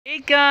Hey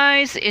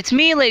guys, it's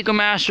me, Lego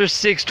Master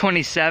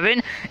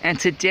 627, and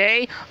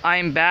today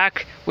I'm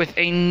back with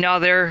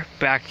another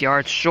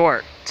backyard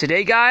short.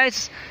 Today,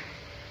 guys,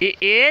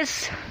 it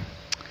is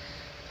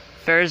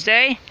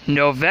Thursday,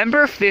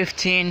 November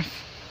 15th,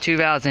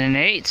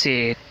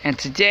 2018, and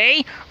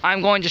today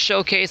I'm going to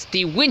showcase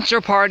the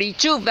Winter Party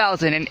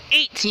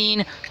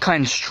 2018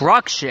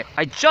 construction.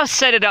 I just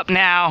set it up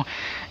now.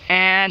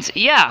 And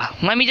yeah,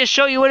 let me just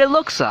show you what it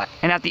looks like.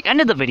 And at the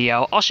end of the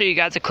video, I'll show you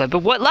guys a clip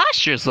of what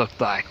last year's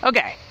looked like.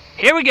 Okay,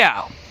 here we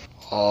go.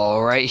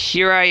 Alright,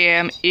 here I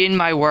am in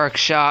my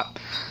workshop.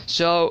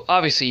 So,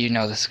 obviously you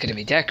know this is going to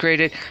be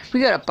decorated.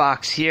 We got a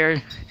box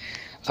here,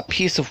 a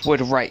piece of wood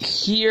right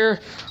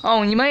here.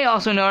 Oh, and you may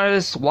also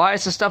notice, why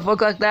does the stuff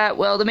look like that?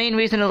 Well, the main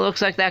reason it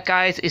looks like that,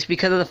 guys, is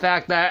because of the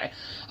fact that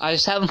I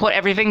just haven't put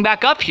everything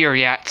back up here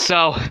yet.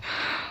 So,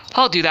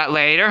 I'll do that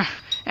later.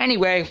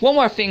 Anyway, one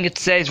more thing it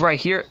says right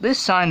here, this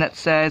sign that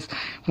says,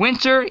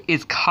 winter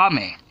is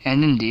coming.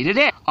 And indeed it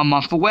is, a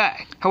month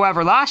away.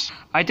 However,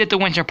 I did the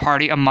winter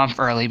party a month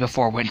early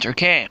before winter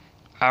came.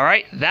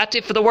 Alright, that's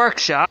it for the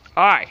workshop.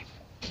 Alright,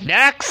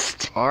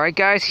 next. Alright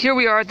guys, here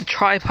we are at the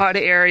tripod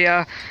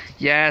area.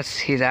 Yes,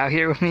 he's out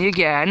here with me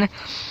again.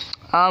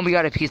 We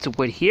got a piece of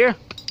wood here.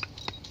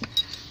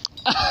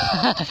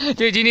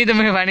 Dude, you need to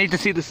move, I need to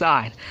see the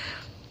sign.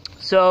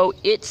 So,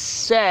 it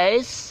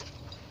says,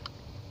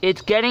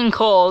 it's getting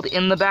cold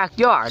in the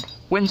backyard.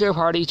 Winter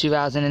Party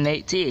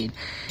 2018.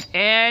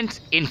 And,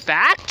 in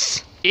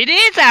fact, it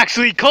is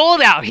actually cold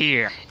out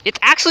here. It's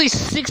actually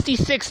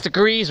 66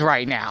 degrees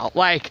right now.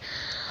 Like,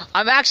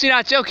 I'm actually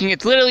not joking.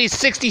 It's literally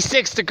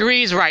 66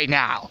 degrees right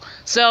now.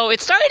 So,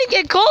 it's starting to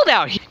get cold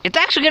out here. It's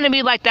actually going to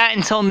be like that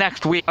until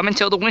next week.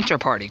 Until the Winter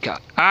Party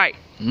comes. Alright,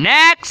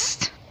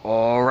 next!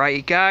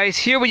 Alright, guys.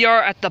 Here we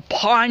are at the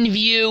pond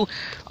view.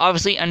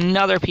 Obviously,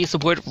 another piece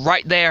of wood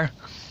right there.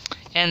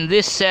 And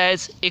this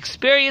says,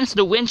 experience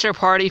the winter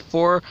party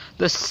for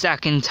the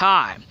second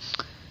time.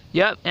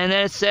 Yep, and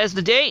then it says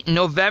the date,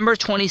 November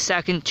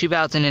 22nd,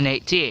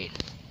 2018.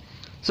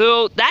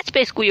 So that's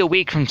basically a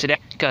week from today,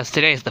 because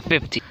today is the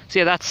 15th. So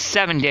yeah, that's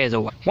 7 days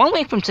away. 1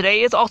 week from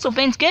today is also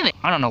Thanksgiving.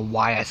 I don't know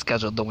why I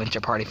scheduled the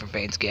winter party for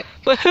Thanksgiving.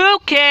 But who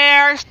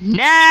cares?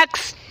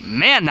 Next!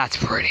 Man, that's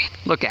pretty.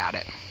 Look at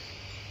it.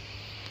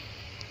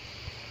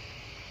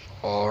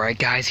 Alright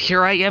guys,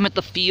 here I am at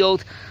the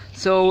field.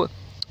 So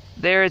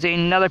there is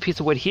another piece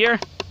of wood here,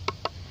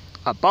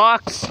 a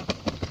box.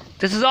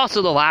 This is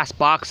also the last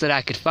box that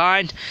I could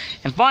find.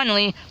 And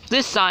finally,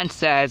 this sign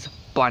says,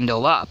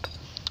 bundle up,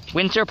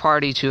 Winter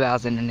Party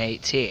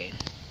 2018.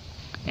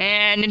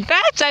 And in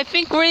fact, I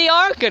think we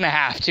are gonna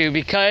have to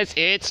because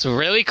it's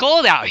really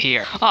cold out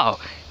here.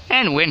 Oh,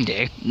 and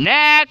windy.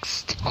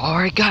 Next!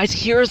 Alright guys,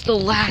 here's the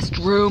last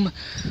room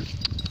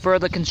for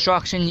the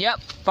construction. Yep,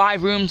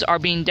 5 rooms are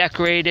being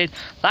decorated.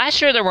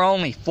 Last year there were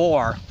only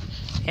 4.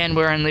 And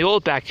we're in the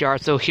old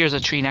backyard, so here's a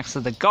tree next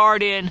to the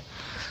garden.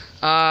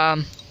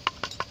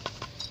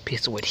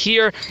 Piece of wood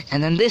here.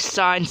 And then this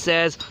sign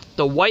says,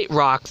 the White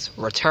Rocks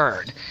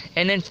return.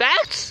 And in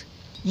fact,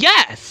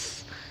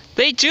 yes,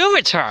 they do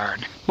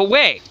return. But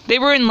wait, they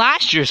were in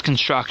last year's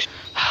construction.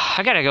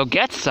 I gotta go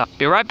get some.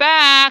 Be right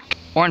back.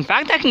 Or in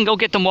fact, I can go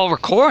get them while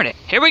recording.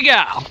 Here we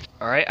go.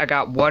 Alright, I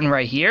got 1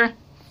 right here.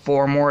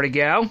 4 more to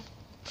go.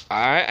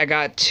 Alright, I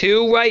got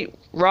 2 White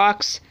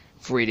Rocks.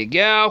 3 to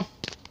go.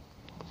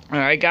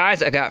 Alright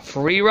guys, I got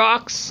 3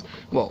 rocks.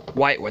 Well,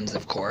 white ones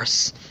of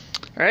course.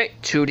 Alright,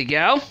 2 to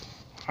go.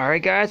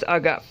 Alright guys, I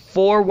got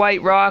 4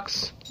 white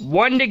rocks.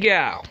 1 to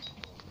go.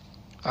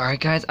 Alright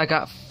guys, I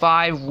got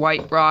 5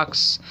 white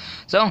rocks.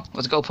 So,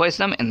 let's go place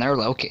them in their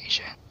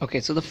location. Okay,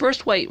 so the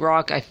first white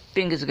rock I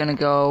think is gonna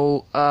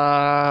go,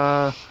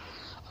 I'm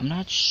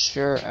not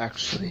sure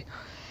actually.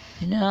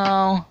 You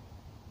know,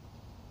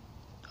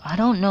 I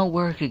don't know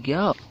where it could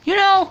go. You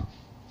know,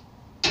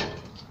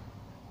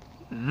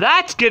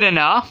 that's good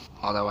enough.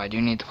 Although I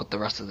do need to put the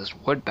rest of this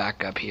wood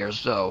back up here,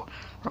 so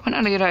probably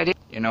not a good idea.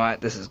 You know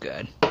what? This is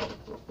good.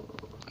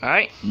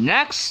 Alright,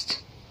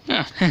 next.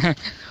 The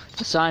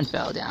sign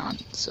fell down,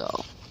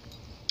 so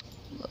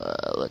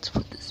let's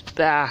put this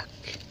back.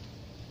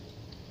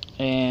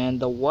 And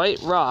the white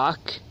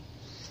rock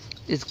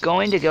is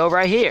going to go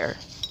right here.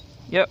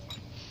 Yep.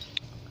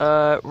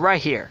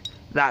 Right here.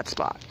 That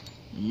spot.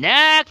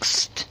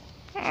 Next.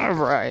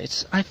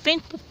 Alright, I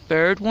think the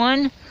third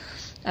one,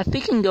 I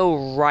think it can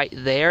go right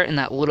there in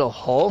that little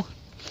hole.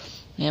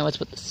 And let's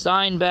put the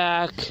sign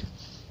back.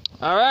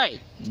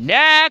 Alright,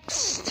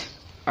 next!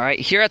 Alright,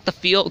 here at the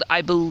field,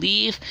 I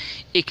believe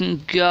it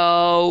can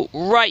go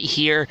right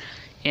here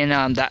in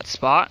that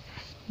spot.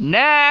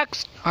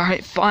 Next!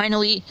 Alright,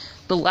 finally,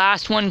 the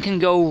last one can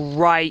go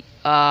right,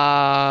 it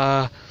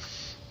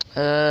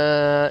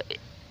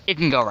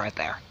can go right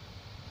there.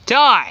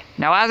 Done!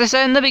 Now, as I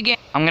said in the beginning,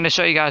 I'm going to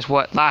show you guys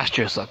what last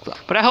year's looked like.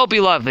 But I hope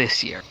you love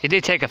this year. It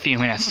did take a few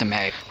minutes to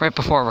make, right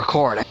before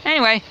recording.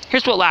 Anyway,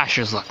 here's what last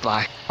year's looked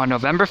like on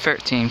November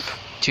 13th,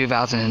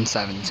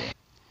 2017.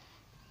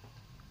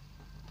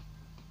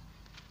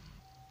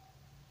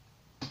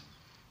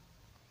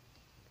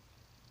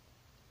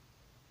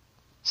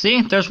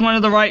 See, there's one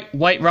of the right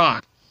white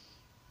rock.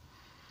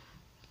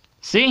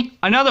 See,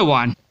 another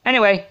one.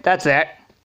 Anyway, that's it.